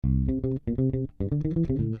Hey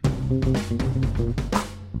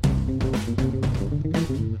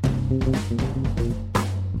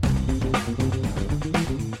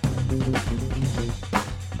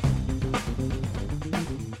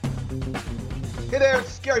there,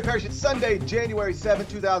 it's Gary Parrish. It's Sunday, January 7,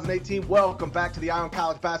 2018. Welcome back to the Eye on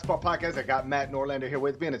College Basketball Podcast. I got Matt Norlander here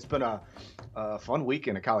with me, and it's been a fun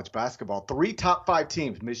weekend of college basketball. 3 top 5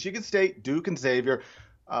 teams, Michigan State, Duke, and Xavier,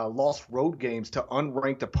 lost road games to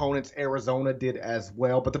unranked opponents. Arizona did as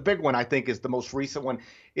well. But the big one, I think, is the most recent one.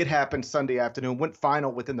 It happened Sunday afternoon, went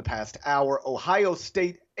final within the past hour. Ohio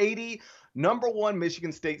State 80, number 1,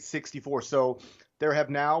 Michigan State 64. So there have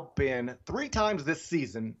now been 3 times this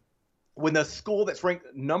season when the school that's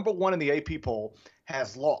ranked number 1 in the AP poll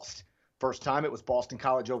has lost. First time it was Boston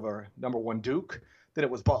College over number 1 Duke. Then it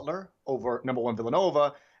was Butler over number 1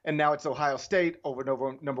 Villanova. And now it's Ohio State over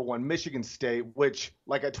number 1 Michigan State, which,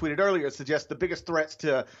 like I tweeted earlier, suggests the biggest threats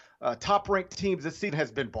to top-ranked teams this season has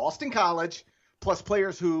been Boston College, plus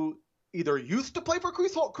players who either used to play for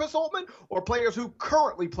Chris Holtmann or players who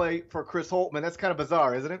currently play for Chris Holtmann. That's kind of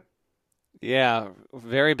bizarre, isn't it? Yeah,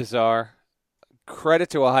 very bizarre. Credit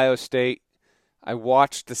to Ohio State. I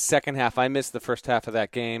watched the second half. I missed the first half of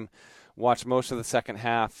that game. Watched most of the second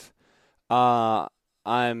half.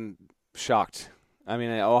 I'm shocked. I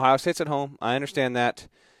mean, Ohio State's at home. I understand that.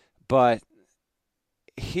 But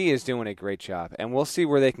he is doing a great job. And we'll see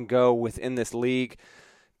where they can go within this league.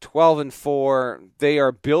 12-4. They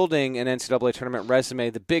are building an NCAA tournament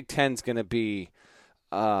resume. The Big Ten's going to be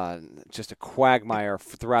just a quagmire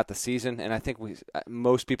throughout the season, and I think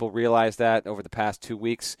most people realize that over the past 2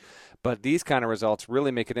 weeks. But these kind of results really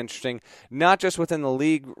make it interesting, not just within the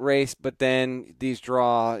league race, but then these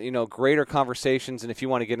draw, greater conversations. And if you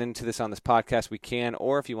want to get into this on this podcast, we can,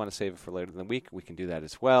 or if you want to save it for later in the week, we can do that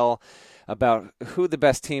as well, about who the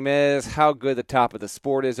best team is, how good the top of the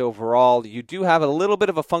sport is overall. You do have a little bit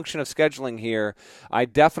of a function of scheduling here. I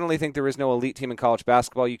definitely think there is no elite team in college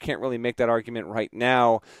basketball. You can't really make that argument right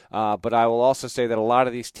now, but I will also say that a lot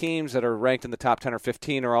of these teams that are ranked in the top 10 or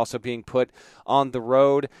 15 are also being put on the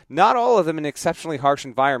road. Not all of them in exceptionally harsh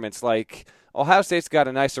environments. Like Ohio State's got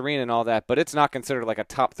a nice arena and all that, but it's not considered like a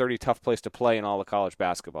top 30 tough place to play in all of college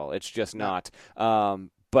basketball. It's just not.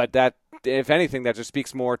 But that, if anything, that just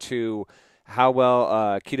speaks more to how well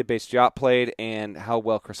Keita Bates-Diop played and how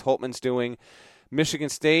well Chris Holtmann's doing. Michigan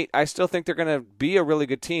State, I still think they're going to be a really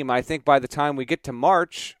good team. I think by the time we get to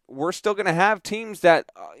March, we're still going to have teams that,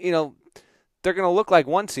 they're going to look like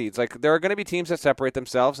 1 seeds. Like, there are going to be teams that separate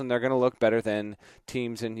themselves, and they're going to look better than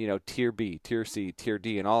teams in, Tier B, Tier C, Tier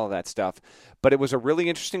D, and all of that stuff. But it was a really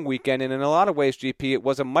interesting weekend, and in a lot of ways, GP, it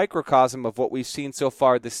was a microcosm of what we've seen so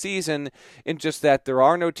far this season, in just that there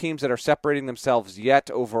are no teams that are separating themselves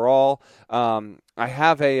yet overall. I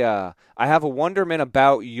have a wonderment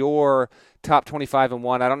about your top 25 and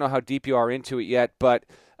 1. I don't know how deep you are into it yet, but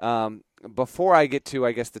before I get to,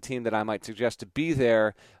 I guess, the team that I might suggest to be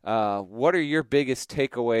there, what are your biggest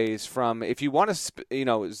takeaways from, if you want to,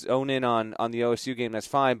 zone in on the OSU game, that's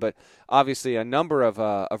fine, but obviously a number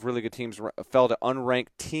of really good teams fell to unranked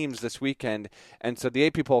teams this weekend, and so the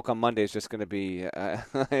AP poll come Monday is just going to be,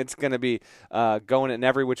 it's going to be going in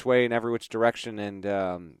every which way, in every which direction, and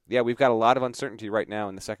we've got a lot of uncertainty right now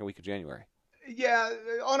in the second week of January. Yeah,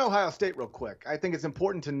 on Ohio State real quick, I think it's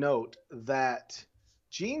important to note that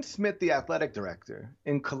Gene Smith, the athletic director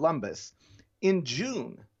in Columbus, in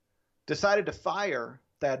June, decided to fire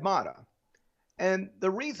Thad Matta. And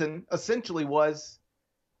the reason essentially was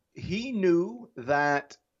he knew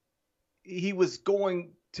that he was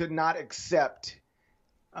going to not accept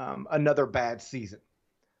another bad season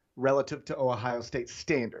relative to Ohio State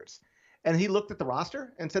standards. And he looked at the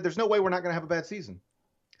roster and said, there's no way we're not going to have a bad season.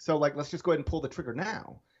 So, let's just go ahead and pull the trigger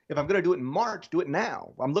now. If I'm going to do it in March, do it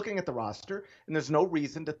now. I'm looking at the roster, and there's no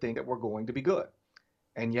reason to think that we're going to be good.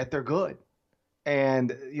 And yet they're good.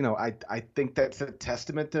 And, I think that's a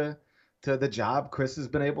testament to the job Chris has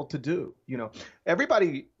been able to do.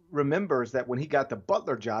 Everybody remembers that when he got the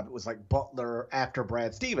Butler job, it was like Butler after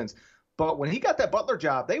Brad Stevens. But when he got that Butler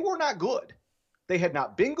job, they were not good. They had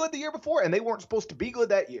not been good the year before, and they weren't supposed to be good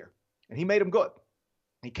that year. And he made them good.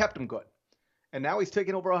 He kept them good. And now he's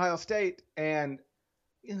taking over Ohio State, and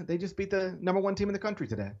they just beat the number 1 team in the country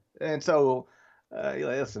today. And so,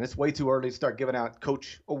 listen, it's way too early to start giving out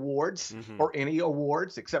coach awards or any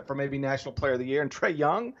awards except for maybe National Player of the Year and Trae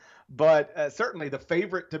Young. But certainly the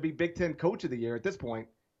favorite to be Big Ten Coach of the Year at this point,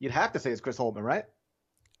 you'd have to say is Chris Holtmann, right?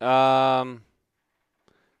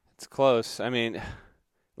 It's close. I mean,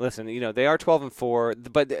 listen, they are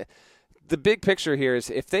 12-4, but the big picture here is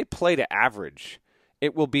if they play to average,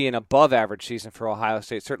 it will be an above-average season for Ohio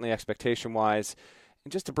State, certainly expectation-wise.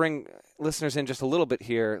 And just to bring listeners in just a little bit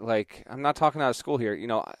here, like I'm not talking out of school here.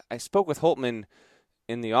 I spoke with Holtmann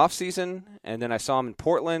in the off season, and then I saw him in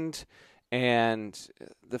Portland. And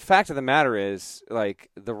the fact of the matter is, like,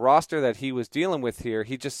 the roster that he was dealing with here,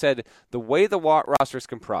 he just said the way the roster is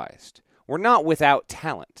comprised, we're not without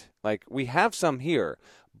talent. Like, we have some here,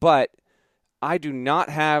 but I do not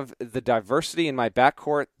have the diversity in my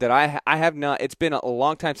backcourt that I have not. It's been a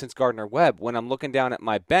long time since Gardner-Webb. When I'm looking down at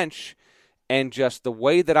my bench and just the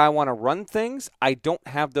way that I want to run things, I don't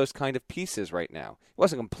have those kind of pieces right now. He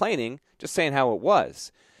wasn't complaining, just saying how it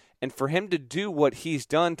was. And for him to do what he's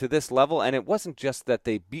done to this level, and it wasn't just that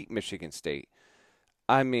they beat Michigan State.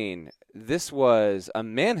 I mean, this was a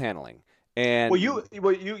manhandling. And you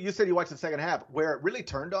said you watched the second half where it really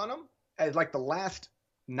turned on them at like the last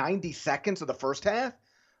 90 seconds of the first half.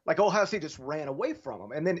 Like Ohio State just ran away from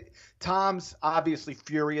them. And then Tom's obviously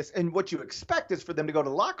furious. And what you expect is for them to go to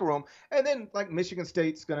the locker room. And then like Michigan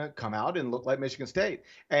State's going to come out and look like Michigan State.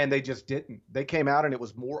 And they just didn't. They came out and it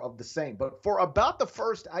was more of the same. But for about the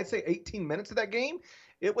first, I'd say 18 minutes of that game,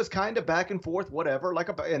 it was kind of back and forth, whatever.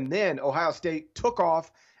 And then Ohio State took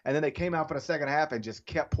off. And then they came out for the second half and just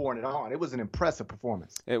kept pouring it on. It was an impressive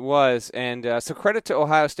performance. It was. And so credit to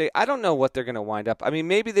Ohio State. I don't know what they're going to wind up. I mean,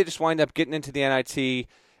 maybe they just wind up getting into the NIT.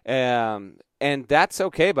 And that's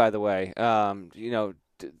okay, by the way.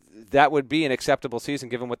 That would be an acceptable season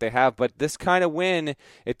given what they have. But this kind of win,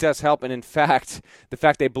 it does help. And in fact, the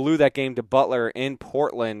fact they blew that game to Butler in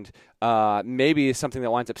Portland maybe is something that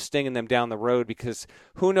winds up stinging them down the road, because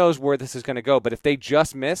who knows where this is going to go. But if they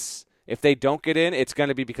just miss, if they don't get in, it's going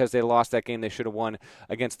to be because they lost that game they should have won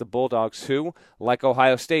against the Bulldogs, who, like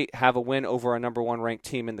Ohio State, have a win over a number one ranked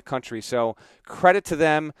team in the country. So credit to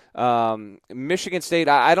them. Michigan State,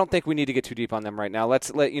 I don't think we need to get too deep on them right now. It's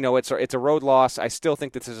a road loss. I still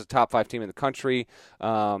think this is a top 5 team in the country.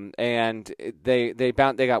 And they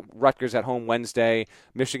got Rutgers at home Wednesday,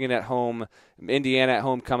 Michigan at home, Indiana at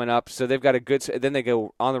home coming up. So they've got a good. Then they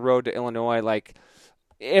go on the road to Illinois. Like,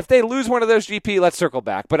 if they lose one of those, GP, let's circle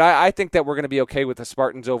back. But I think that we're going to be okay with the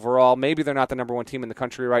Spartans overall. Maybe they're not the number one team in the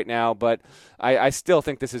country right now, but I still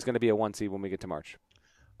think this is going to be a 1 seed when we get to March.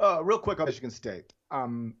 Real quick on Michigan State.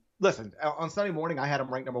 Listen, on Sunday morning, I had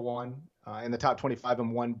them ranked number 1 in the top 25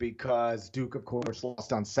 and 1 because Duke, of course,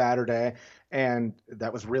 lost on Saturday. And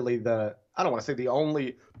that was really I don't want to say the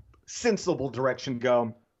only sensible direction to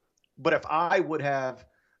go. But if I would have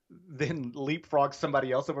then leapfrogged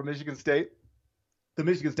somebody else over Michigan State, the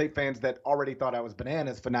Michigan State fans that already thought I was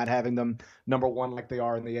bananas for not having them number 1 like they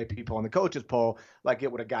are in the AP poll and the coaches poll, like it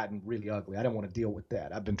would have gotten really ugly. I didn't want to deal with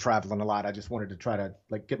that. I've been traveling a lot. I just wanted to try to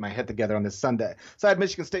get my head together on this Sunday. So I had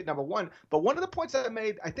Michigan State number 1. But one of the points I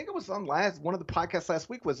made, I think it was on one of the podcasts last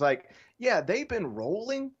week, was like, yeah, they've been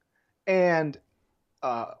rolling and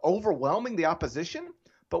overwhelming the opposition.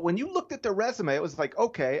 But when you looked at their resume, it was like,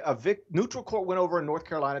 okay, a neutral court win over a North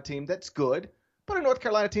Carolina team. That's good. But a North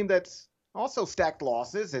Carolina team that's also stacked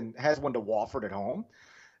losses and has one to Wofford at home.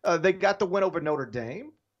 They got the win over Notre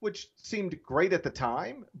Dame, which seemed great at the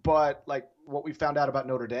time. But like what we found out about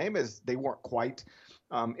Notre Dame is they weren't quite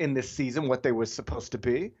in this season what they were supposed to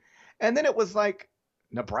be. And then it was like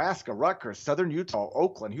Nebraska, Rutgers, Southern Utah,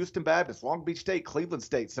 Oakland, Houston Baptist, Long Beach State, Cleveland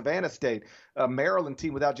State, Savannah State, a Maryland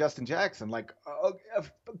team without Justin Jackson. Like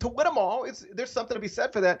to win them all, there's something to be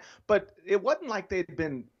said for that. But it wasn't like they'd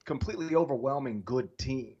been completely overwhelming good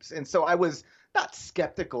teams. And so I was not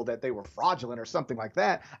skeptical that they were fraudulent or something like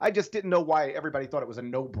that. I just didn't know why everybody thought it was a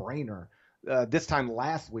no-brainer this time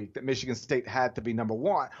last week that Michigan State had to be number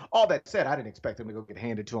 1. All that said, I didn't expect them to go get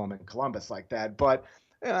handed to them in Columbus like that. But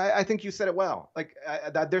I think you said it well. Like,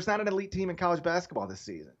 there's not an elite team in college basketball this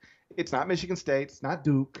season. It's not Michigan State. It's not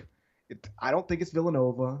Duke. I don't think it's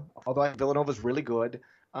Villanova, although Villanova's really good.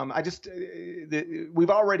 We've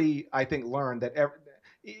already, I think, learned that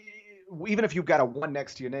even if you've got a 1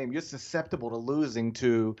 next to your name, you're susceptible to losing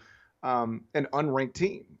to an unranked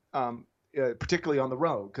team, particularly on the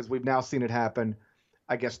road, because we've now seen it happen,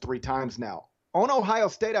 I guess, 3 times now. On Ohio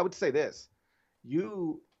State, I would say this: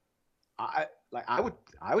 I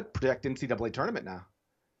would predict NCAA tournament now,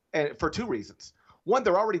 and for 2 reasons. One,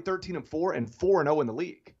 they're already 13-4 and 4-0 in the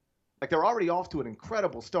league. Like, they're already off to an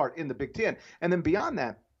incredible start in the Big Ten. And then beyond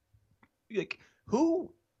that, like,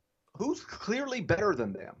 who's clearly better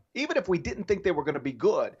than them? Even if we didn't think they were going to be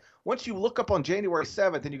good, once you look up on January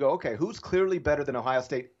 7th and you go, okay, who's clearly better than Ohio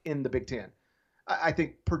State in the Big Ten? I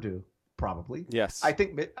think Purdue, probably. Yes. I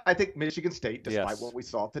think Michigan State, despite what we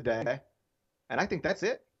saw today. And I think that's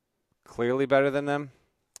it. Clearly better than them?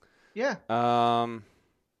 Yeah.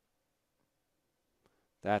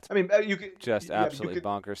 That's you could just absolutely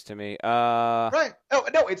bonkers to me. Right. Oh,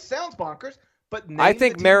 no, it sounds bonkers, But I name the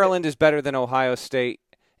think team Maryland is better than Ohio State.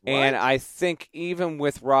 And What? I think even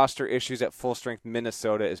with roster issues at full strength,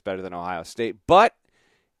 Minnesota is better than Ohio State. But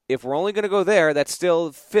if we're only going to go there, that's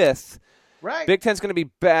still fifth. Right. Big Ten's going to be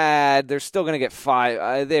bad. They're still going to get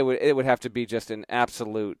five. It would have to be just an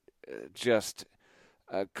absolute just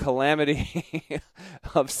calamity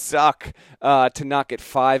of suck to not get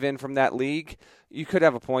five in from that league. You could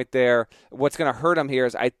have a point there. What's going to hurt them here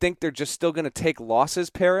is I think they're just still going to take losses,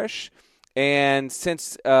 Parrish. And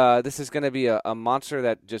since this is going to be a monster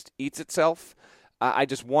that just eats itself, I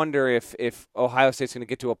just wonder if Ohio State's going to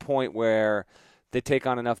get to a point where they take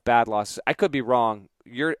on enough bad losses. I could be wrong.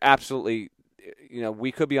 You're absolutely,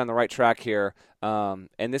 we could be on the right track here.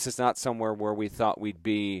 And this is not somewhere where we thought we'd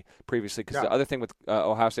be previously. Because the other thing with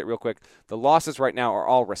Ohio State, real quick, the losses right now are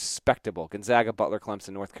all respectable. Gonzaga, Butler, Clemson,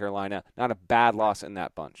 North Carolina. Not a bad loss in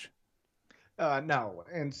that bunch. No.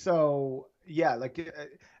 And so, yeah,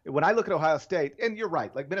 when I look at Ohio State, and you're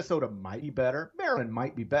right, Minnesota might be better, Maryland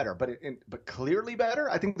might be better, but clearly better.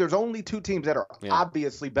 I think there's only two teams that are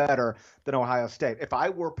obviously better than Ohio State. If I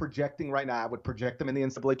were projecting right now, I would project them in the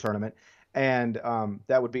NCAA tournament, and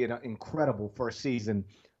that would be an incredible first season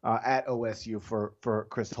at OSU for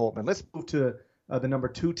Chris Holtmann. Let's move to the number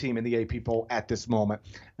 2 team in the AP poll at this moment,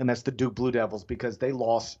 and that's the Duke Blue Devils, because they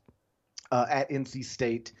lost at NC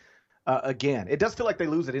State. Again, it does feel like they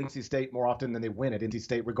lose at NC State more often than they win at NC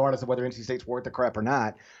State, regardless of whether NC State's worth the crap or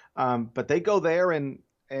not. But they go there and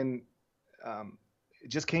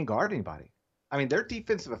just can't guard anybody. I mean, their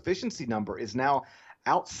defensive efficiency number is now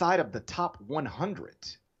outside of the top 100.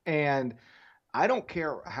 And I don't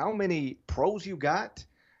care how many pros you got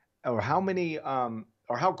or how many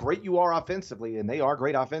or how great you are offensively, and they are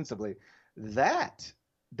great offensively.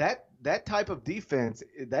 That type of defense,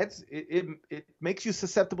 it makes you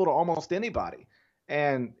susceptible to almost anybody.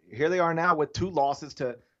 And here they are now with 2 losses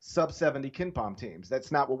to sub-70 KenPom teams.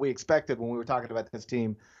 That's not what we expected when we were talking about this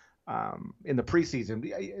team in the preseason.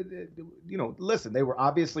 Listen, they were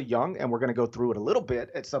obviously young, and we're going to go through it a little bit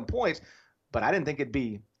at some points, but I didn't think it'd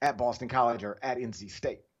be at Boston College or at NC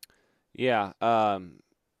State. Yeah,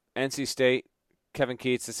 NC State, Kevin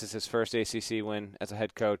Keatts, this is his first ACC win as a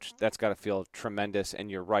head coach. That's got to feel tremendous,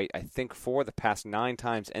 and you're right. I think for the past 9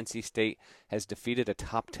 times NC State has defeated a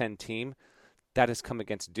top 10 team, that has come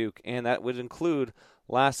against Duke, and that would include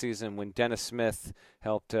last season when Dennis Smith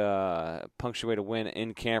helped punctuate a win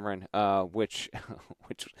in Cameron, which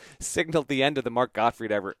signaled the end of the Mark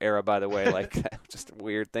Gottfried era, by the way. Just a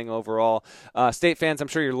weird thing overall. State fans, I'm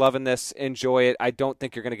sure you're loving this. Enjoy it. I don't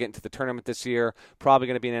think you're going to get into the tournament this year. Probably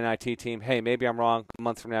going to be an NIT team. Hey, maybe I'm wrong. A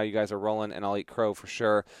month from now, you guys are rolling, and I'll eat crow for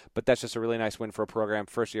sure. But that's just a really nice win for a program.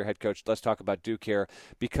 First-year head coach. Let's talk about Duke here,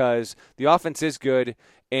 because the offense is good.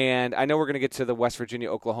 And I know we're going to get to the West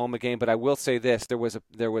Virginia-Oklahoma game, but I will say this. There was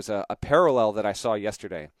a parallel that I saw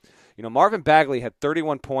yesterday. Marvin Bagley had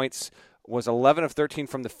 31 points, was 11 of 13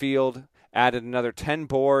 from the field, added another 10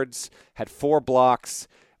 boards, had 4 blocks,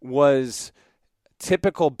 was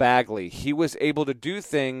typical Bagley. He was able to do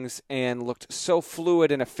things and looked so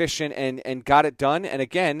fluid and efficient and got it done. And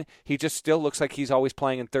again, he just still looks like he's always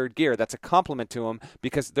playing in third gear. That's a compliment to him,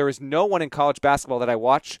 because there is no one in college basketball that I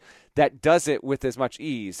watch that does it with as much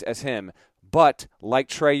ease as him. But like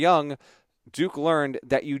Trae Young, Duke learned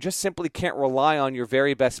that you just simply can't rely on your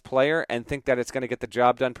very best player and think that it's going to get the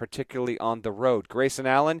job done, particularly on the road. Grayson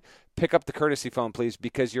Allen, pick up the courtesy phone, please,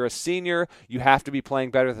 because you're a senior. You have to be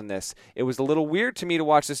playing better than this. It was a little weird to me to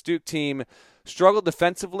watch this Duke team struggle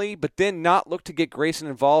defensively, but then not look to get Grayson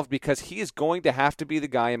involved, because he is going to have to be the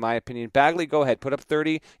guy, in my opinion. Bagley, go ahead. Put up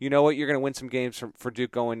 30. You know what? You're going to win some games for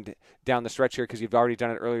Duke going down the stretch here, because you've already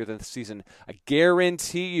done it earlier this season. I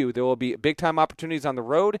guarantee you there will be big-time opportunities on the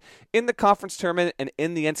road, in the conference tournament, and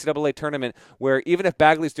in the NCAA tournament, where even if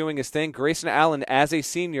Bagley's doing his thing, Grayson Allen, as a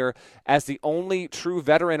senior, as the only true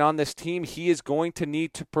veteran on this team, he is going to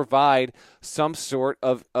need to provide some sort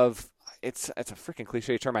of it's a freaking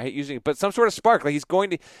cliche term. I hate using it, but some sort of spark. He's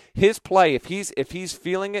going to his play, if he's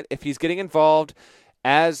feeling it, if he's getting involved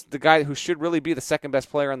as the guy who should really be the second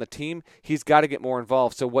best player on the team, he's got to get more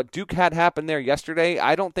involved. So what Duke had happen there yesterday,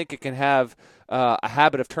 I don't think it can have a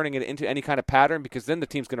habit of turning it into any kind of pattern, because then the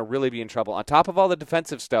team's going to really be in trouble. On top of all the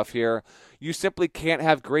defensive stuff here, you simply can't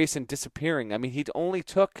have Grayson disappearing. I mean, he only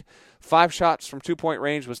took 5 shots from 2-point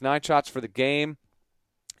range, was 9 shots for the game.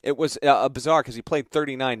 It was bizarre because he played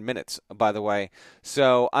 39 minutes, by the way.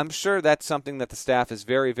 So I'm sure that's something that the staff is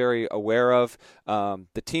very, very aware of.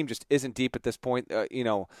 The team just isn't deep at this point.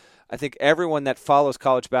 I think everyone that follows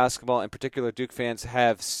college basketball, in particular Duke fans,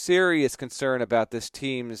 have serious concern about this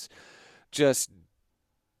team's just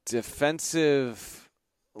defensive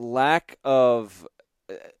lack of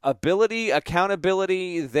ability,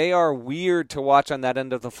 accountability, they are weird to watch on that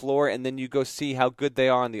end of the floor, and then you go see how good they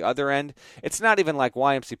are on the other end. It's not even like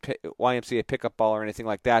YMCA pickup ball or anything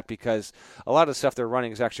like that, because a lot of the stuff they're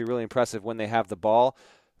running is actually really impressive when they have the ball.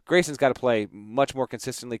 Grayson's got to play much more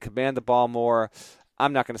consistently, command the ball more.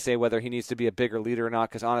 I'm not going to say whether he needs to be a bigger leader or not,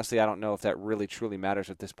 because honestly, I don't know if that really truly matters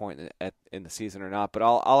at this point in the season or not. But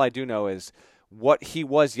all I do know is what he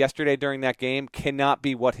was yesterday during that game cannot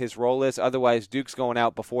be what his role is. Otherwise, Duke's going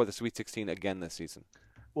out before the Sweet 16 again this season.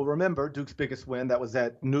 Well, remember, Duke's biggest win, that was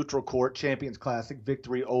that neutral court Champions Classic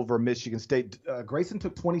victory over Michigan State. Grayson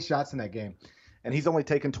took 20 shots in that game, and he's only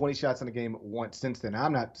taken 20 shots in a game once since then.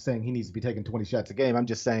 I'm not saying he needs to be taking 20 shots a game. I'm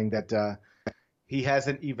just saying that he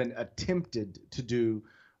hasn't even attempted to do,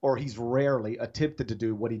 or he's rarely attempted to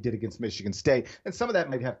do what he did against Michigan State. And some of that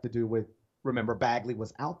might have to do with, remember, Bagley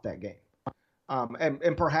was out that game.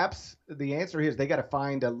 And perhaps the answer here is they got to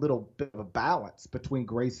find a little bit of a balance between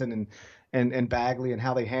Grayson and Bagley and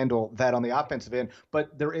how they handle that on the offensive end.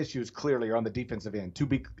 But their issues clearly are on the defensive end. To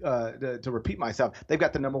repeat myself, they've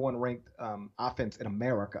got the number one ranked offense in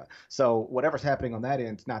America. So whatever's happening on that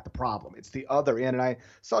end is not the problem. It's the other end. And I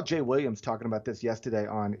saw Jay Williams talking about this yesterday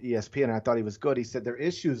on ESPN, and I thought he was good. He said their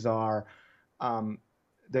issues are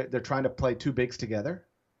they're trying to play two bigs together,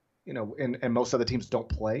 and most other teams don't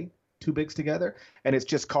play two bigs together, and it's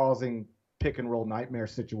just causing pick and roll nightmare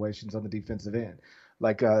situations on the defensive end.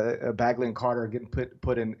 Like Bagley and Carter are getting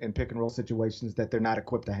put in pick and roll situations that they're not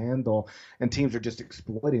equipped to handle, and teams are just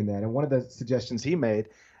exploiting that. And one of the suggestions he made,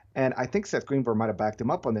 and I think Seth Greenberg might have backed him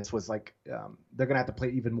up on this, was like they're going to have to play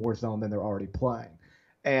even more zone than they're already playing.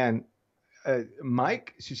 And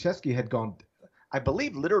Mike Krzyzewski had gone, I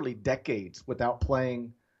believe, literally decades without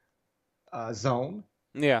playing zone.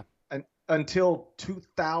 Yeah. Until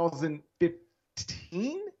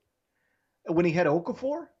 2015 when he had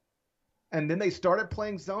Okafor, and then they started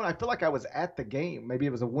playing zone. I feel like I was at the game. Maybe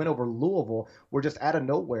it was a win over Louisville where just out of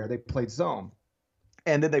nowhere they played zone.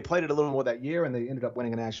 And then they played it a little more that year, and they ended up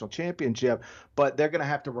winning a national championship. But they're going to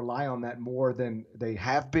have to rely on that more than they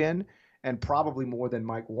have been, and probably more than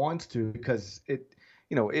Mike wants to, because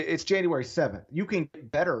it's January 7th. You can get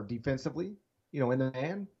better defensively, in the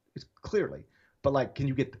man, it's clearly. But like, can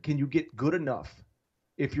you get good enough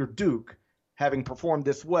if you're Duke, having performed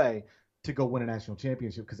this way, to go win a national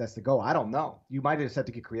championship? Because that's the goal. I don't know. You might just have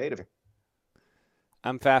to get creative.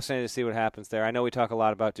 I'm fascinated to see what happens there. I know we talk a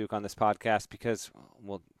lot about Duke on this podcast because,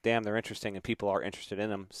 well, damn, they're interesting and people are interested in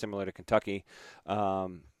them, similar to Kentucky.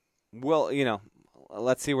 Let's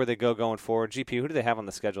see where they go going forward. GP, who do they have on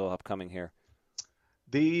the schedule upcoming here?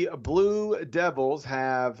 The Blue Devils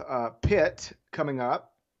have Pitt coming up.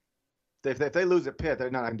 If they lose at Pitt,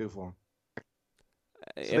 there's nothing I can do for them.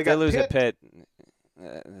 So if they lose at Pitt,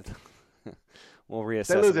 we'll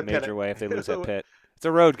reassess in a major way if they lose at Pitt. It's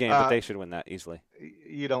a road game, but they should win that easily.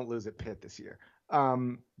 You don't lose at Pitt this year.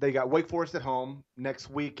 They got Wake Forest at home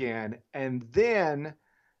next weekend, and then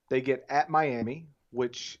they get at Miami,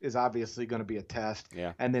 which is obviously going to be a test.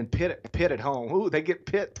 Yeah. And then Pitt at home. Ooh, they get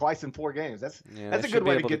Pitt twice in 4 games. That's a good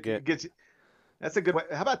way to get you. That's a good way.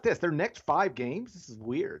 How about this? Their next 5 games, this is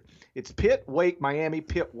weird. It's Pitt, Wake, Miami,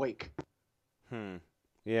 Pitt, Wake.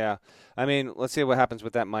 Yeah. I mean, let's see what happens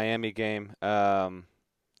with that Miami game.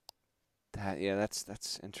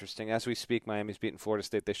 That's interesting. As we speak, Miami's beating Florida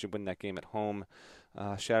State. They should win that game at home.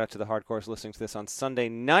 Shout out to the hardcores listening to this on Sunday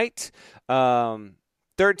night.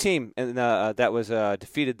 Third team that was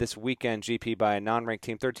defeated this weekend, GP, by a non-ranked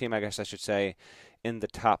team. Third team, I guess I should say, in the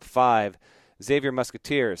top 5. Xavier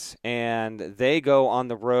Musketeers, and they go on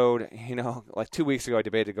the road. Like 2 weeks ago I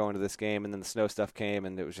debated going to this game, and then the snow stuff came,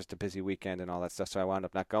 and it was just a busy weekend and all that stuff, so I wound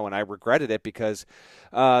up not going. I regretted it because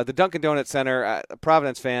the Dunkin' Donuts Center,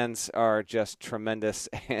 Providence fans are just tremendous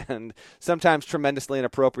and sometimes tremendously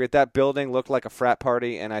inappropriate. That building looked like a frat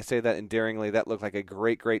party, and I say that endearingly. That looked like a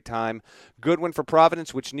great, great time. Good win for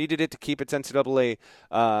Providence, which needed it to keep its NCAA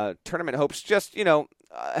tournament hopes just,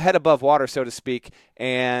 head above water, so to speak.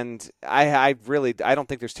 And I don't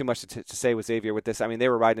think there's too much to say with Xavier with this. I mean, they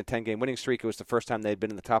were riding a 10-game winning streak. It was the first time they'd been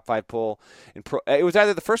in the top 5 poll. It was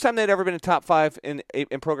either the first time they'd ever been in top 5 in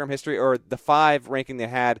program history, or the 5 ranking they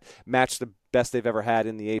had matched the best they've ever had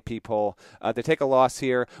in the AP poll. They take a loss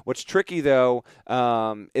here. What's tricky, though,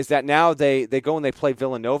 is that now they go and they play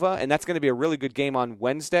Villanova, and that's going to be a really good game on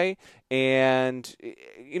Wednesday. And,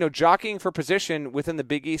 jockeying for position within the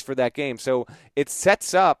Big East for that game. So it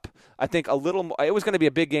sets up, I think, a little more. It was going to be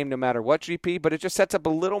a big game no matter what, GP, but it just sets up a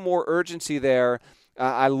little more urgency there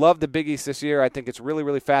I love the Big East this year. I think it's really,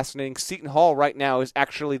 really fascinating. Seton Hall right now is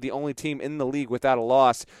actually the only team in the league without a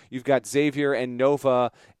loss. You've got Xavier and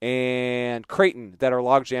Nova and Creighton that are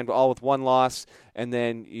logjammed, all with one loss. And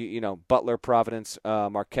then, Butler, Providence,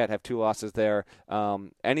 Marquette have 2 losses there.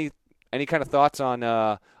 Any kind of thoughts on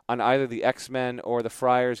either the X-Men or the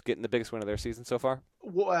Friars getting the biggest win of their season so far?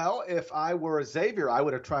 Well, if I were Xavier, I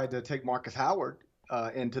would have tried to take Marcus Howard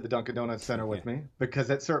into the Dunkin' Donuts Center with me, because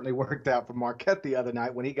it certainly worked out for Marquette the other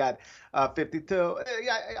night when he got 52.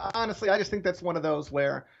 Honestly, I just think that's one of those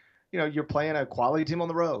where, you're playing a quality team on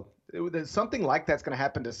the road. Something like that's going to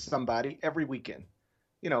happen to somebody every weekend.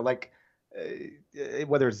 Whether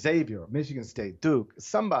it's Xavier, Michigan State, Duke,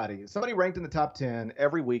 somebody ranked in the top 10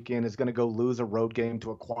 every weekend is going to go lose a road game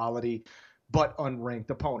to a quality but unranked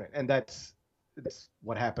opponent. And that's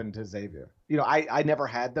what happened to Xavier. I never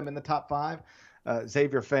had them in the top 5.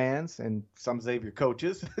 Xavier fans and some Xavier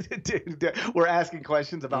coaches were asking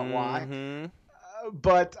questions about why.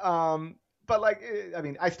 But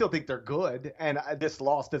I still think they're good, and this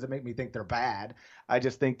loss doesn't make me think they're bad. I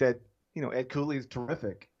just think that Ed Cooley is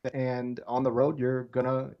terrific, and on the road you're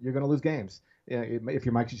gonna lose games. If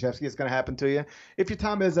you're Mike Krzyzewski, it's gonna happen to you. If you're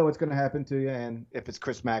Tom Izzo, it's gonna happen to you, and if it's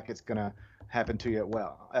Chris Mack, it's gonna happen to you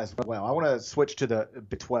as well. I want to switch to the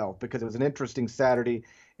Big 12 because it was an interesting Saturday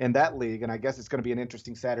in that league, and I guess it's going to be an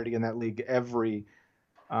interesting Saturday in that league every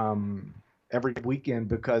weekend,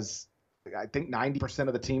 because I think 90%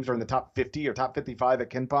 of the teams are in the top 50 or top 55 at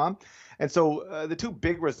KenPom. And so the 2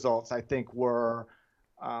 big results, I think, were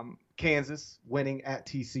Kansas winning at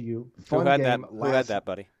TCU. Who had that,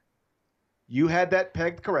 buddy? You had that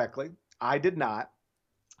pegged correctly. I did not.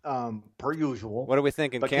 Per usual. What are we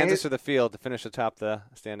thinking, Kansas or the Field to finish atop the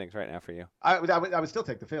standings right now for you? I would still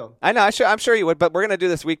take the Field. I know, I'm sure you would, but we're going to do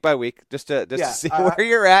this week by week just to see where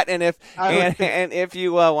you're at, and if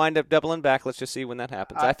you wind up doubling back, let's just see when that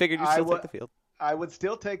happens. I figured you'd still take the Field. I would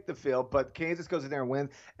still take the Field, but Kansas goes in there and wins,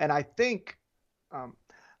 and I think,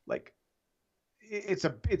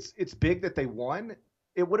 it's big that they won.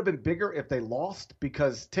 It would have been bigger if they lost,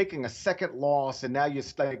 because taking a second loss and now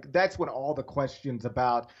that's when all the questions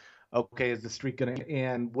about, okay, is the streak going to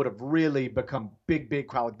end, would have really become big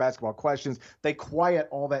college basketball questions. They quiet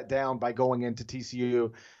all that down by going into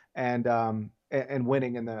TCU and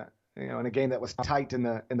winning in a game that was tight in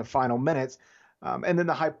the final minutes. And then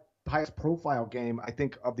the highest profile game, I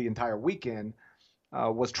think, of the entire weekend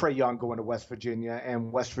was Trae Young going to West Virginia,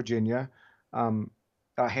 and West Virginia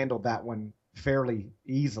handled that one fairly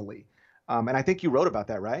easily. And I think you wrote about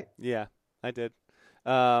that, right? Yeah, I did.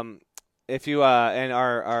 If you and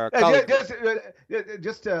our colleague...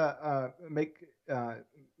 just to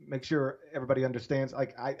make sure everybody understands,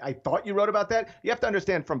 I thought you wrote about that. You have to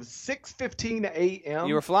understand, from 6:15 a.m.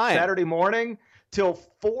 you were flying Saturday morning till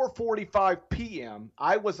 4:45 p.m.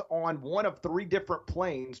 I was on one of 3 different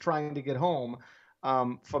planes trying to get home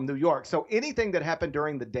from New York. So anything that happened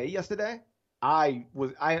during the day yesterday, I'm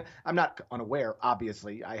not unaware,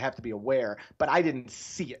 obviously. I have to be aware, but I didn't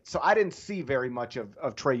see it. So I didn't see very much of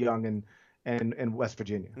Trae Young and West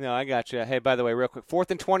Virginia. No, I got you. Hey, by the way, real quick,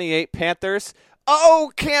 4th and 28, Panthers.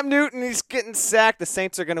 Oh, Cam Newton, he's getting sacked. The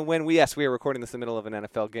Saints are going to win. We are recording this in the middle of an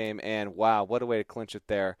NFL game, and wow, what a way to clinch it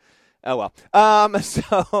there. Oh, well.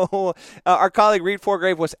 So our colleague Reed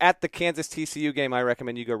Forgrave was at the Kansas TCU game. I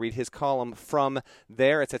recommend you go read his column from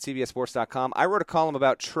there. It's at CBSSports.com. I wrote a column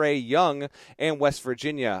about Trae Young and West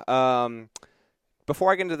Virginia.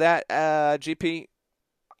 Before I get into that, GP,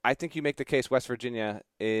 I think you make the case West Virginia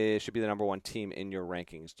should be the number 1 team in your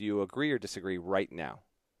rankings. Do you agree or disagree right now?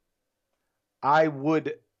 I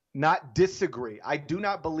would not disagree. I do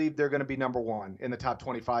not believe they're going to be number 1 in the top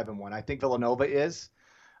 25 and 1. I think Villanova is.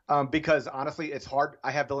 Because honestly, it's hard.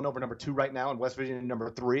 I have Villanova number 2 right now and West Virginia number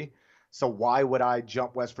 3. So why would I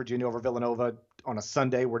jump West Virginia over Villanova on a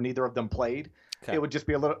Sunday where neither of them played? Okay.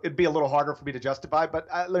 It'd be a little harder for me to justify. But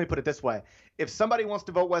let me put it this way: if somebody wants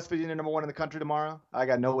to vote West Virginia number 1 in the country tomorrow, I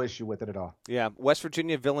got no issue with it at all. Yeah, West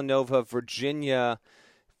Virginia, Villanova, Virginia.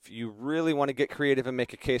 If you really want to get creative and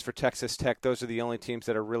make a case for Texas Tech, those are the only teams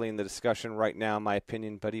that are really in the discussion right now, in my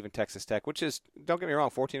opinion. But even Texas Tech, which is, don't get me wrong,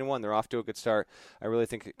 14-1, they're off to a good start. I really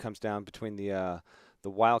think it comes down between the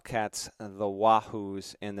Wildcats, the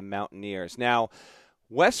Wahoos, and the Mountaineers. Now,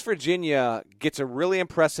 West Virginia gets a really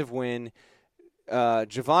impressive win.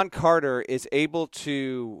 Javon Carter is able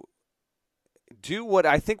to do what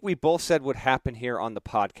I think we both said would happen here on the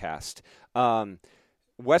podcast.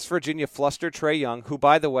 West Virginia flustered Trae Young, who,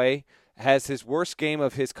 by the way, has his worst game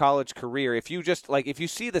of his college career. If you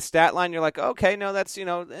see the stat line, you're like, okay, no, that's,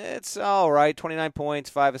 it's all right. 29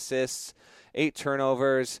 points, 5 assists. 8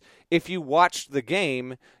 turnovers. If you watched the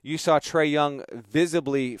game, you saw Trae Young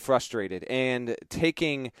visibly frustrated and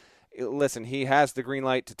taking – listen, he has the green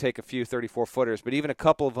light to take a few 34-footers, but even a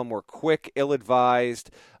couple of them were quick, ill-advised,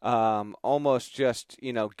 almost just,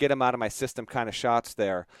 get him out of my system kind of shots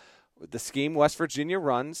there. The scheme West Virginia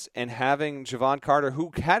runs, and having Javon Carter,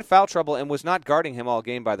 who had foul trouble and was not guarding him all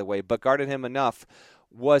game, by the way, but guarded him enough,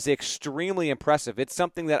 was extremely impressive. It's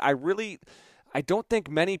something that I don't think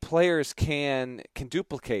many players can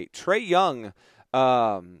duplicate. Trae Young,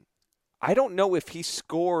 I don't know if he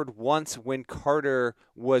scored once when Carter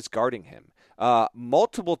was guarding him.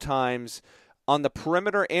 Multiple times on the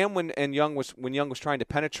perimeter, and when Young was trying to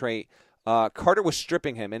penetrate, Carter was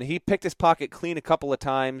stripping him, and he picked his pocket clean a couple of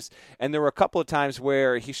times. And there were a couple of times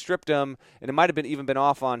where he stripped him, and it might have even been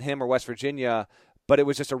off on him or West Virginia. But it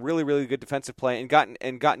was just a really, really good defensive play and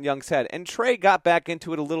gotten Young's head. And Trae got back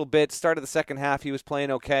into it a little bit. Started the second half, he was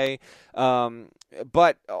playing okay,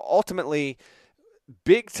 but ultimately,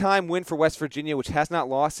 big-time win for West Virginia, which has not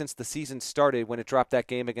lost since the season started when it dropped that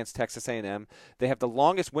game against Texas A&M. They have the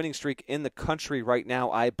longest winning streak in the country right now,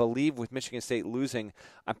 I believe, with Michigan State losing.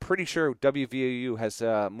 I'm pretty sure WVU has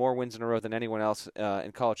more wins in a row than anyone else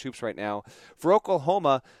in college hoops right now. For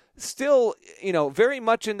Oklahoma, still, very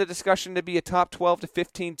much in the discussion to be a top 12 to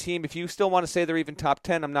 15 team. If you still want to say they're even top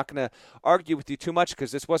 10, I'm not going to argue with you too much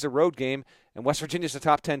because this was a road game, and West Virginia's a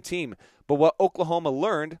top 10 team. But what Oklahoma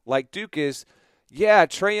learned, like Duke, is yeah,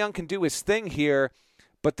 Trae Young can do his thing here,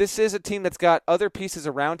 but this is a team that's got other pieces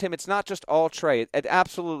around him. It's not just all Trae. It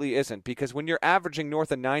absolutely isn't, because when you're averaging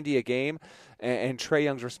north of 90 a game, and Trae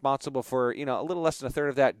Young's responsible for a little less than a third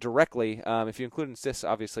of that directly, if you include assists,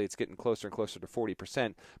 obviously it's getting closer and closer to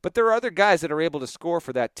 40%. But there are other guys that are able to score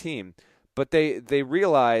for that team. But they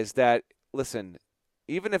realize that, listen,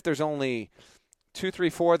 even if there's only 2, 3,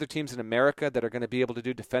 4 other teams in America that are going to be able to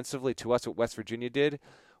do defensively to us what West Virginia did,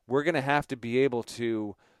 we're going to have to be able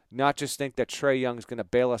to not just think that Trae Young's going to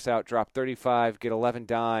bail us out, drop 35, get 11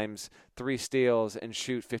 dimes, 3 steals, and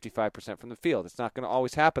shoot 55% from the field. It's not going to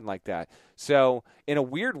always happen like that. So, in a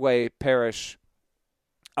weird way, Parrish,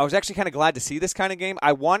 I was actually kind of glad to see this kind of game.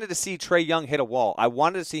 I wanted to see Trae Young hit a wall. I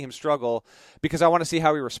wanted to see him struggle because I want to see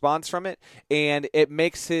how he responds from it, and it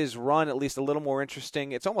makes his run at least a little more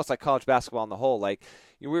interesting. It's almost like college basketball on the whole. Like,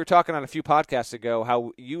 we were talking on a few podcasts ago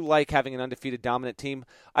how you like having an undefeated dominant team.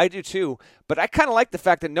 I do too, but I kind of like the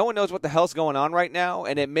fact that no one knows what the hell's going on right now,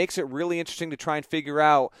 and it makes it really interesting to try and figure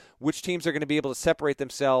out which teams are going to be able to separate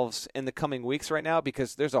themselves in the coming weeks right now,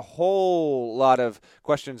 because there's a whole lot of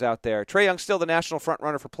questions out there. Trae Young's still the national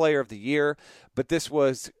frontrunner for Player of the Year, but this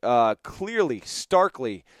was clearly,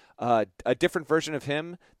 starkly a different version of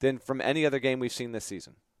him than from any other game we've seen this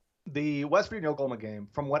season. The West Virginia-Oklahoma game,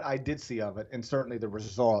 from what I did see of it, and certainly the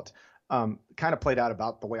result, kind of played out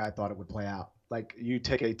about the way I thought it would play out. Like, you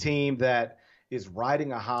take a team that is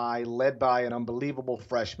riding a high, led by an unbelievable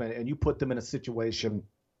freshman, and you put them in a situation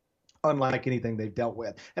unlike anything they've dealt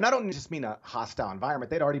with. And I don't just mean a hostile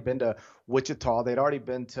environment. They'd already been to Wichita. They'd already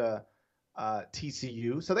been to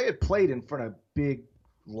TCU. So they had played in front of big,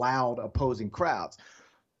 loud, opposing crowds.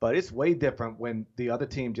 But it's way different when the other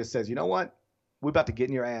team just says, you know what? We're about to get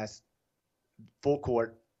in your ass full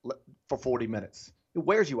court for 40 minutes. It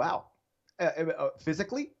wears you out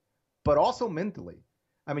physically, but also mentally.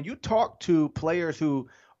 I mean, you talk to players who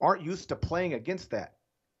aren't used to playing against that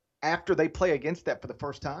after they play against that for the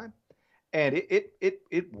first time, and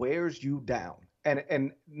it wears you down.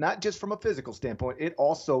 And not just from a physical standpoint, it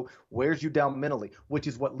also wears you down mentally, which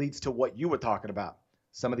is what leads to what you were talking about.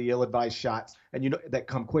 Some of the ill-advised shots, and that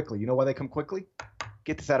come quickly. You know why they come quickly?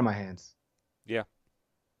 Get this out of my hands. Yeah.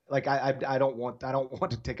 Like I don't want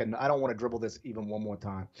to dribble this even one more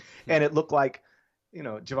time. And it looked like,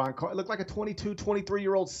 Javon Carter looked like a 22,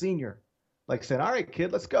 23-year-old senior, like saying, all right,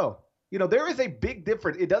 kid, let's go. There is a big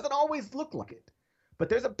difference. It doesn't always look like it, but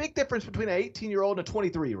there's a big difference between an 18-year-old and a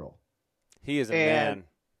 23-year-old. He is a man.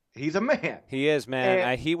 He's a man. He is,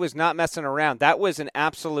 man. He was not messing around. That was an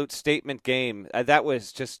absolute statement game. That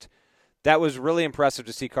was really impressive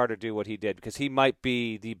to see Carter do what he did, because he might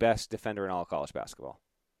be the best defender in all of college basketball.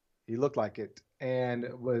 He looked like it, and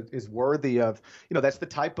is worthy of, that's the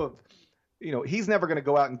type of, he's never going to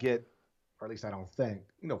go out and get, or at least I don't think,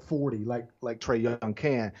 40 like Trae Young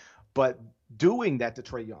can, but doing that to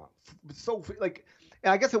Trae Young,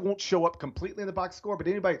 and I guess it won't show up completely in the box score, but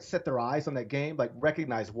anybody that set their eyes on that game,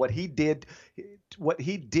 recognize what he did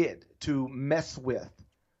to mess with,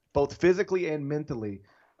 both physically and mentally,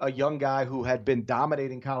 a young guy who had been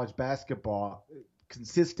dominating college basketball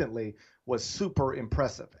consistently, was super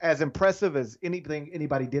impressive. As impressive as anything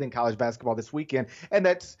anybody did in college basketball this weekend. And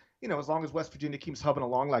that's, as long as West Virginia keeps hubbing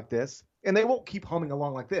along like this, And they won't keep humming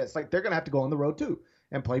along like this. Like, they're going to have to go on the road too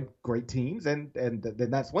and play great teams, and then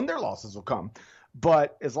that's when their losses will come.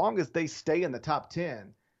 But as long as they stay in the top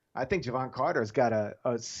 10, I think Javon Carter's got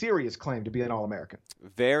a serious claim to be an All-American.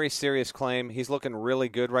 Very serious claim. He's looking really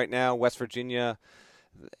good right now. West Virginia,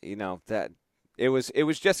 that it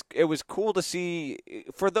was cool to see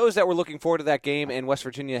for those that were looking forward to that game. And West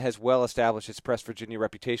Virginia has well established its Press Virginia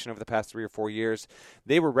reputation over the past 3 or 4 years.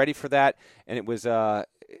 They were ready for that, and it was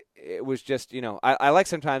just, I like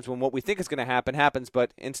sometimes when what we think is going to happen happens,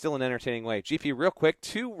 but in still an entertaining way. GP, real quick,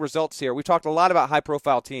 2 results here. We talked a lot about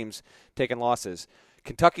high-profile teams taking losses.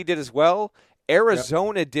 Kentucky did as well.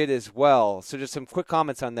 Arizona did as well. So just some quick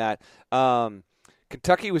comments on that.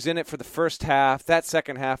 Kentucky was in it for the first half. That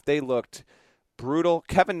second half, they looked brutal.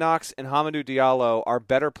 Kevin Knox and Hamidou Diallo are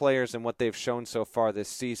better players than what they've shown so far this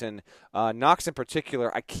season. Knox in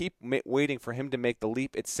particular, I keep waiting for him to make the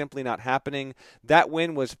leap. It's simply not happening. That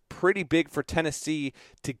win was pretty big for Tennessee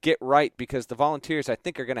to get right because the Volunteers, I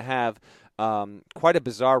think, are going to have quite a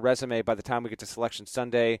bizarre resume by the time we get to Selection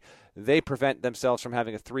Sunday. They prevent themselves from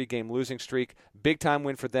having a 3-game losing streak. Big-time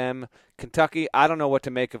win for them. Kentucky, I don't know what to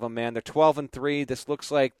make of them, man. They're 12-3. This looks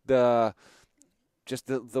like the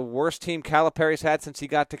worst team Calipari's had since he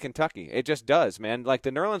got to Kentucky. It just does, man. Like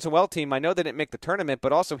the Nerlens Noel team, I know they didn't make the tournament,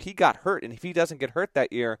 but also he got hurt. And if he doesn't get hurt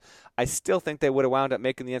that year, I still think they would have wound up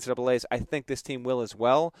making the NCAAs. I think this team will as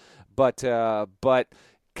well. But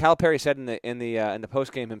Calipari said in the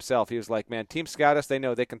post game himself, he was like, "Man, team scout us. They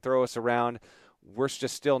know they can throw us around. We're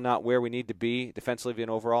just still not where we need to be defensively and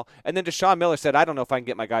overall." And then Deshaun Miller said, "I don't know if I can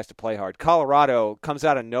get my guys to play hard." Colorado comes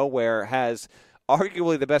out of nowhere, has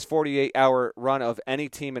arguably the best 48-hour run of any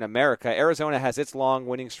team in America. Arizona has its long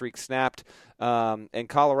winning streak snapped, and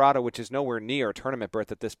Colorado, which is nowhere near a tournament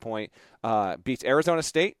berth at this point, beats Arizona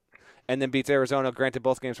State and then beats Arizona. Granted,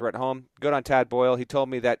 both games were at home. Good on Tad Boyle. He told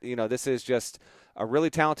me that this is just a really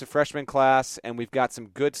talented freshman class, and we've got some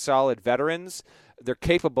good, solid veterans. They're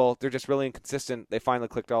capable. They're just really inconsistent. They finally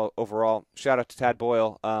clicked all overall. Shout out to Tad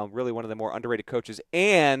Boyle, really one of the more underrated coaches.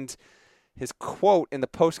 And his quote in the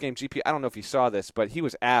postgame GP, I don't know if you saw this, but he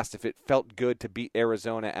was asked if it felt good to beat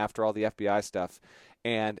Arizona after all the FBI stuff.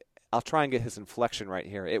 And I'll try and get his inflection right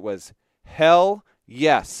here. It was, hell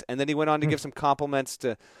yes. And then he went on to give some compliments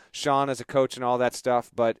to Sean as a coach and all that stuff.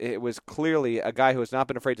 But it was clearly a guy who has not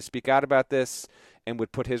been afraid to speak out about this and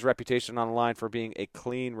would put his reputation on the line for being a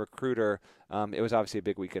clean recruiter. It was obviously a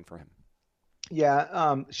big weekend for him.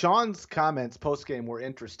 Yeah, Sean's comments postgame were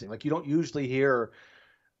interesting. Like, you don't usually hear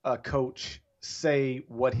a coach say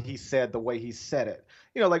what he said the way he said it.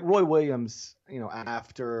 Like Roy Williams,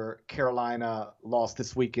 after Carolina lost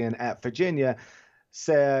this weekend at Virginia,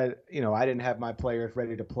 said, I didn't have my players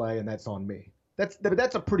ready to play, and that's on me.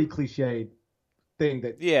 That's a pretty cliched thing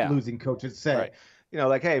that losing coaches say. Right.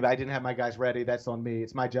 Like, hey, I didn't have my guys ready. That's on me.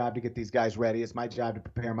 It's my job to get these guys ready. It's my job to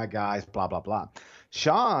prepare my guys, blah, blah, blah.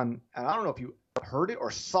 Sean, and I don't know if you heard it or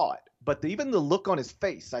saw it, but even the look on his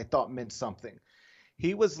face, I thought meant something.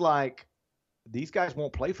 He was like, these guys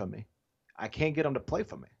won't play for me. I can't get them to play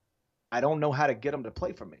for me. I don't know how to get them to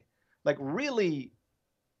play for me. Like, really,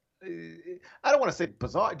 I don't want to say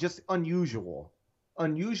bizarre, just unusual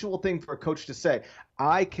thing for a coach to say.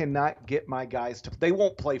 I cannot get my guys to – they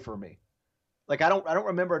won't play for me. Like, I don't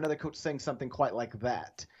remember another coach saying something quite like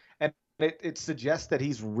that. And it suggests that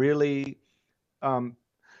he's really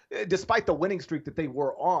despite the winning streak that they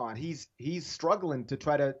were on, he's struggling to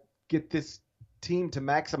try to get this team to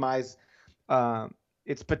maximize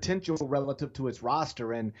its potential relative to its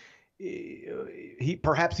roster. And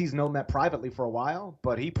he's known that privately for a while,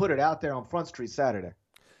 but he put it out there on Front Street Saturday.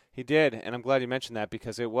 He did, and I'm glad you mentioned that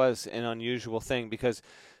because it was an unusual thing. Because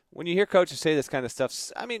when you hear coaches say this kind of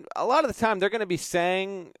stuff, I mean, a lot of the time they're going to be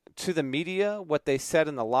saying to the media what they said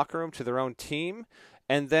in the locker room to their own team.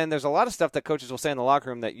 And then there's a lot of stuff that coaches will say in the locker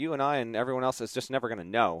room that you and I and everyone else is just never going to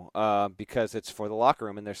know because it's for the locker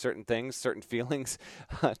room. And there's certain things, certain feelings,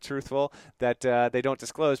 truthful, that they don't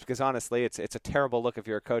disclose because, honestly, it's a terrible look if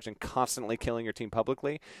you're a coach and constantly killing your team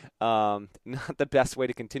publicly. Not the best way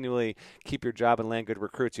to continually keep your job and land good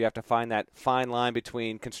recruits. You have to find that fine line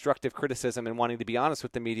between constructive criticism and wanting to be honest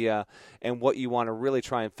with the media and what you want to really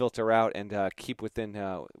try and filter out and keep within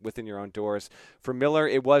your own doors. For Miller,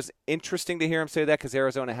 it was interesting to hear him say that because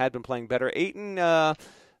Arizona had been playing better. Ayton,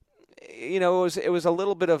 it was a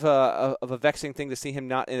little bit of a vexing thing to see him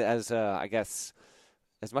not as I guess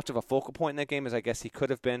as much of a focal point in that game as I guess he could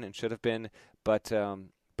have been and should have been. But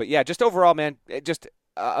yeah, just overall, man, just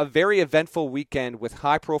a very eventful weekend with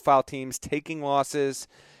high profile teams taking losses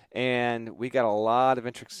And we got a lot of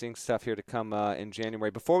interesting stuff here to come in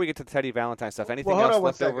January. Before we get to the Teddy Valentine stuff, anything Hold else on one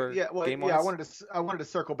left second. over game-wise? Yeah, I wanted to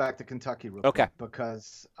circle back to Kentucky real Okay. quick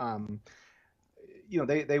because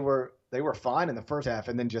they were fine in the first half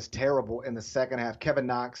and then just terrible in the second half. Kevin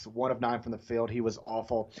Knox, 1 of 9 from the field. He was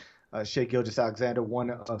awful. Shea Gilgeous-Alexander, 1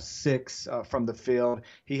 of 6 from the field.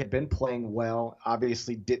 He had been playing well,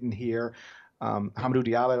 obviously didn't hear. Hamidou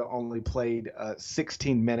Diallo only played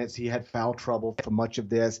 16 minutes. He had foul trouble for much of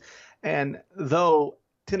this. And though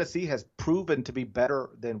Tennessee has proven to be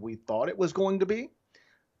better than we thought it was going to be,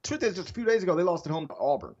 truth is, just a few days ago, they lost at home to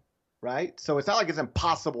Auburn, right? So it's not like it's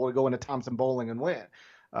impossible to go into Thompson-Boling and win.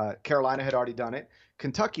 Carolina had already done it.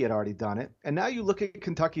 Kentucky had already done it. And now you look at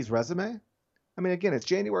Kentucky's resume. I mean, again, it's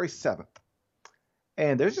January 7th,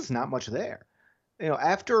 and there's just not much there.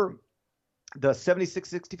 After the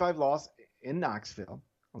 76-65 loss in Knoxville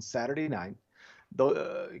on Saturday night,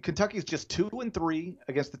 Kentucky's just 2-3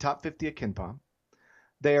 against the top 50 at KenPom.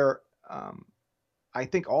 They're, I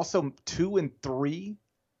think, also 2-3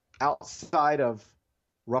 outside of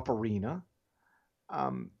Rupp Arena.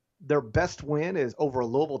 Their best win is over a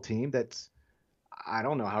Louisville team that's, I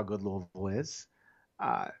don't know how good Louisville is.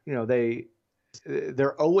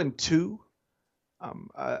 They're 0-2,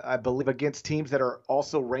 I believe, against teams that are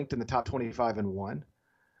also ranked in the top 25 and 1.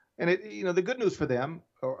 And the good news for them,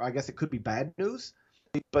 or I guess it could be bad news,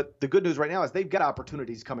 but the good news right now is they've got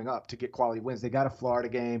opportunities coming up to get quality wins. They got a Florida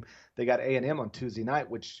game, they got A&M on Tuesday night,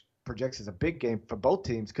 which projects as a big game for both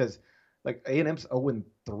teams because like A&M's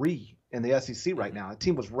 0-3 in the SEC right now. The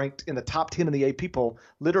team was ranked in the top 10 in the AP poll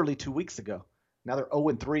literally 2 weeks ago. Now they're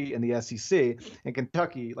 0-3 in the SEC. And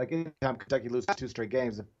Kentucky, like anytime Kentucky loses 2 straight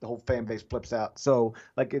games, the whole fan base flips out. So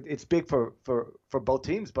like it's big for both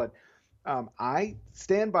teams. But I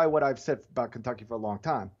stand by what I've said about Kentucky for a long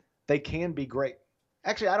time. They can be great.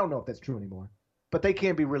 Actually, I don't know if that's true anymore, but they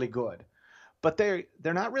can be really good. But they're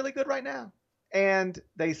not really good right now. And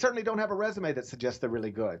they certainly don't have a resume that suggests they're really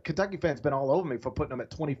good. Kentucky fans been all over me for putting them at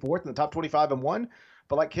 24th in the top 25 and 1.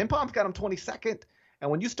 But like KenPom's got them 22nd. And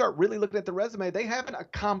when you start really looking at the resume, they haven't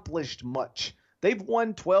accomplished much. They've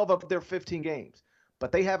won 12 of their 15 games,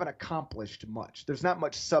 but they haven't accomplished much. There's not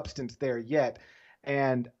much substance there yet.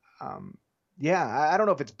 And, I don't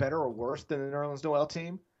know if it's better or worse than the Nerlens Noel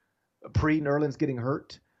team pre-Nerlens getting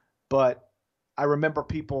hurt. But I remember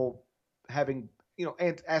people having,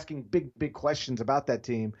 and asking big questions about that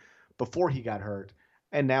team before he got hurt.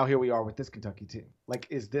 And now here we are with this Kentucky team. Like,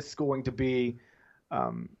 is this going to be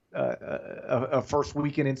a first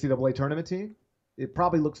weekend NCAA tournament team? It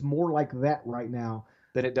probably looks more like that right now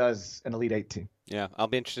than it does an Elite Eight team. Yeah, I'll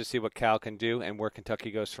be interested to see what Cal can do and where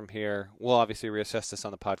Kentucky goes from here. We'll obviously reassess this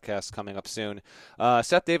on the podcast coming up soon.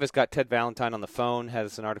 Seth Davis got Ted Valentine on the phone,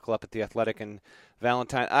 has an article up at The Athletic, and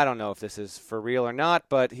Valentine, I don't know if this is for real or not,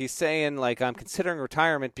 but he's saying, like, I'm considering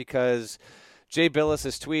retirement because Jay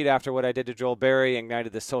Billis's tweet after what I did to Joel Berry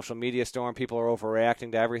ignited this social media storm. People are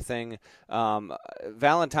overreacting to everything.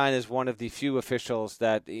 Valentine is one of the few officials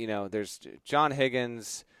that, there's John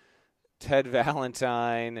Higgins, Ted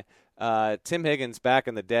Valentine, Tim Higgins back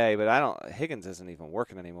in the day, but Higgins isn't even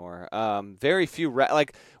working anymore. Very few,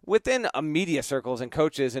 within media circles and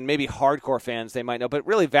coaches and maybe hardcore fans, they might know, but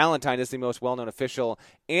really Valentine is the most well-known official.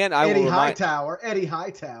 And Eddie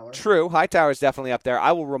Hightower. True. Hightower is definitely up there.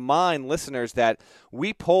 I will remind listeners that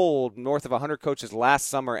we polled north of 100 coaches last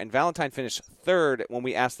summer, and Valentine finished 3rd when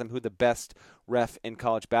we asked them who the best ref in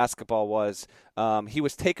college basketball was. He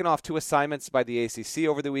was taken off 2 assignments by the ACC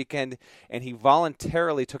over the weekend, and he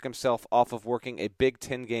voluntarily took himself off of working a Big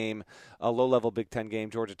Ten game, a low-level Big Ten game,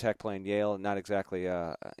 Georgia Tech playing Yale. Not exactly,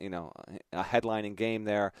 a headlining game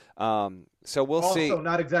there. So we'll see. Also,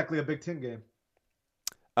 not exactly a Big Ten game.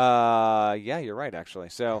 Yeah, you're right, actually.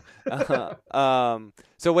 So,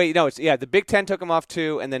 so wait, no, the Big Ten took him off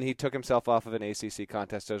 2, and then he took himself off of an ACC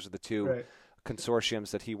contest. Those are the 2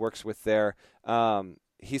 consortiums that he works with there.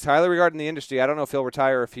 He's highly regarded in the industry. I don't know if he'll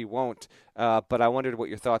retire or if he won't, but I wondered what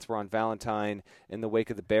your thoughts were on Valentine in the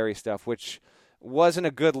wake of the Barry stuff, which wasn't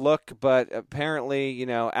a good look, but apparently,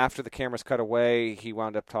 after the cameras cut away, he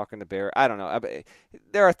wound up talking to Barry. I don't know.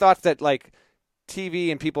 There are thoughts that, like,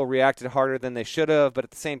 TV and people reacted harder than they should have, but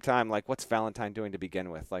at the same time, like, what's Valentine doing to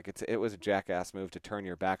begin with? Like, it was a jackass move to turn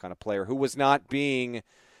your back on a player who was not being,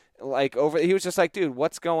 like, over. He was just like, dude,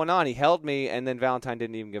 what's going on? He held me, and then Valentine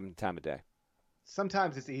didn't even give him the time of day.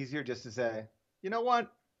 Sometimes it's easier just to say, you know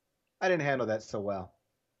what? I didn't handle that so well.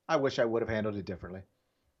 I wish I would have handled it differently.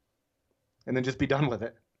 And then just be done with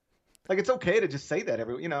it. Like, it's okay to just say that,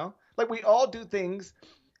 like, we all do things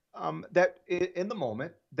that in the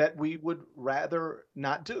moment that we would rather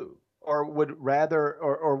not do. or would rather,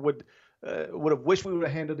 or would have wished we would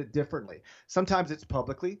have handled it differently. Sometimes it's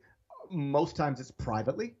publicly, most times it's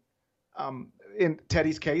privately. In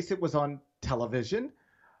Teddy's case, it was on television,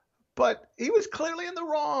 but he was clearly in the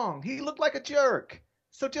wrong. He looked like a jerk.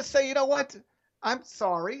 So just say, you know what? I'm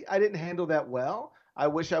sorry. I didn't handle that well. I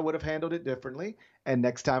wish I would have handled it differently, and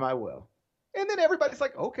next time I will. And then everybody's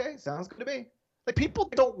like, okay, sounds good to me. Like, people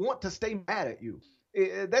don't want to stay mad at you.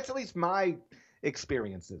 That's at least my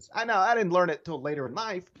experiences. I know I didn't learn it till later in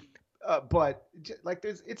life, but like,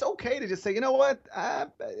 it's okay to just say, you know what?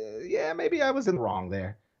 Yeah, maybe I was in the wrong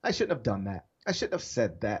there. I shouldn't have done that. I shouldn't have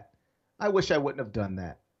said that. I wish I wouldn't have done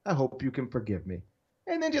that. I hope you can forgive me.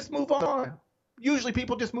 And then just move on. Usually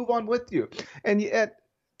people just move on with you. And yet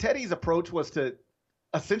Teddy's approach was to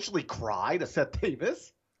essentially cry to Seth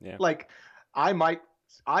Davis. Yeah. Like, I might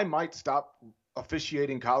stop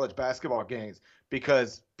officiating college basketball games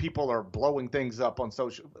because people are blowing things up on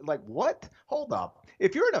social. Like, what? Hold up.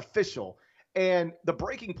 If you're an official and the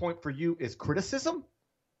breaking point for you is criticism,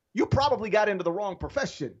 you probably got into the wrong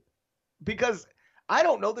profession, because I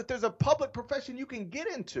don't know that there's a public profession you can get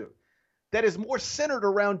into that is more centered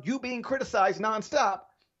around you being criticized nonstop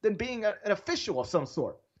than being an official of some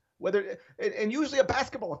sort. And usually a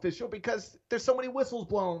basketball official, because there's so many whistles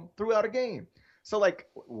blown throughout a game. So, like,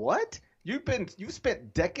 what? You've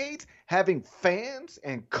spent decades having fans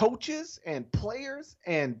and coaches and players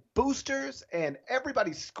and boosters and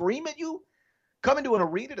everybody scream at you, come into an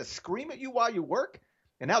arena to scream at you while you work,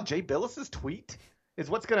 and now Jay Billis's tweet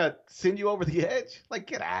is what's going to send you over the edge? Like,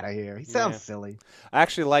 get out of here. He sounds silly. I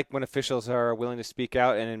actually like when officials are willing to speak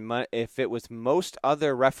out, and if it was most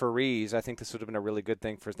other referees, I think this would have been a really good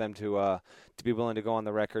thing for them to be willing to go on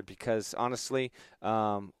the record, because honestly,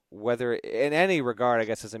 whether in any regard, I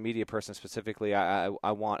guess as a media person specifically, I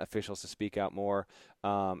want officials to speak out more,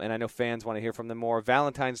 and I know fans want to hear from them more.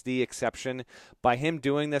 Valentine's the exception. By him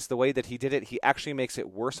doing this the way that he did it, he actually makes it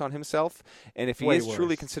worse on himself, and if he is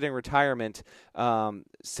truly considering retirement,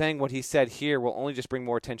 saying what he said here will only just bring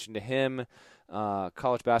more attention to him,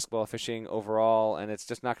 college basketball officiating overall, and it's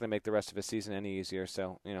just not going to make the rest of his season any easier.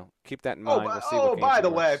 So, keep that in mind. We'll see by the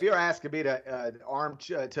way, if you're asking me to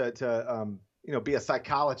be a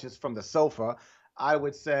psychologist from the sofa, I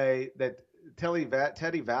would say that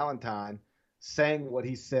Teddy Valentine saying what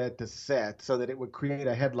he said to Seth so that it would create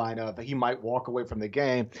a headline of he might walk away from the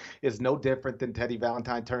game is no different than Teddy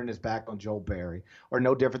Valentine turning his back on Joe Barry, or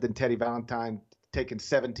no different than Teddy Valentine taking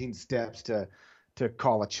 17 steps to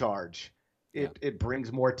call a charge. It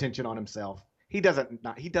brings more attention on himself. He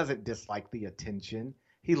doesn't dislike the attention.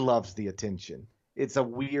 He loves the attention. It's a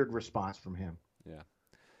weird response from him. Yeah.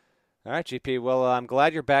 All right, GP. Well, I'm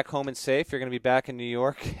glad you're back home and safe. You're going to be back in New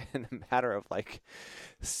York in a matter of like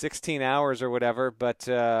 16 hours or whatever. But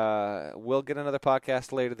we'll get another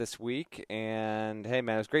podcast later this week. And, hey,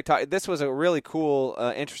 man, it was great talking. This was a really cool,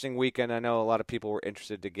 interesting weekend. I know a lot of people were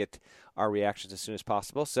interested to get our reactions as soon as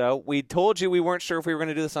possible. So we told you we weren't sure if we were going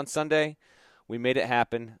to do this on Sunday. We made it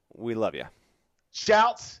happen. We love you.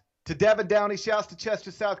 Shouts to Devin Downey. Shouts to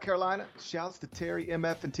Chester, South Carolina. Shouts to Terry,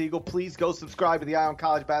 MF, and Teagle. Please go subscribe to the Eye on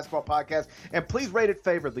College Basketball Podcast, and please rate it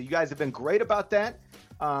favorably. You guys have been great about that.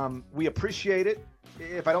 We appreciate it.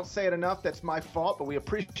 If I don't say it enough, that's my fault, but we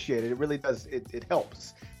appreciate it. It really does. It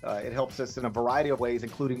helps. It helps us in a variety of ways,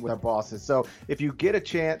 including with our bosses. So if you get a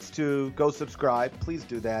chance to go subscribe, please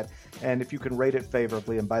do that. And if you can rate it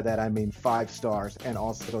favorably, and by that I mean 5 stars and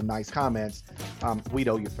also nice comments, we'd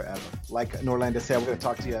owe you forever. Like Norlander said, we're going to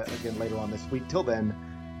talk to you again later on this week. Till then,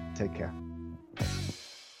 take care.